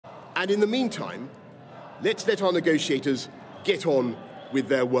And in the meantime, let's let our negotiators get on with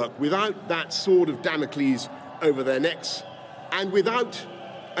their work without that sword of Damocles over their necks and without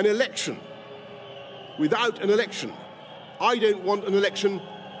an election. Without an election. I don't want an election.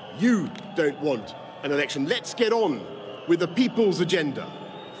 You don't want an election. Let's get on with the people's agenda.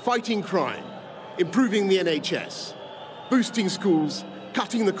 Fighting crime, improving the NHS, boosting schools,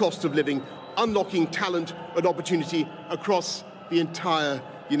 cutting the cost of living, unlocking talent and opportunity across the entire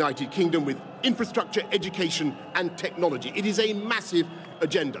United Kingdom with infrastructure, education and technology. It is a massive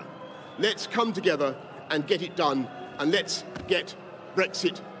agenda. Let's come together and get it done, and let's get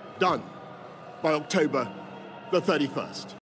Brexit done by October the 31st.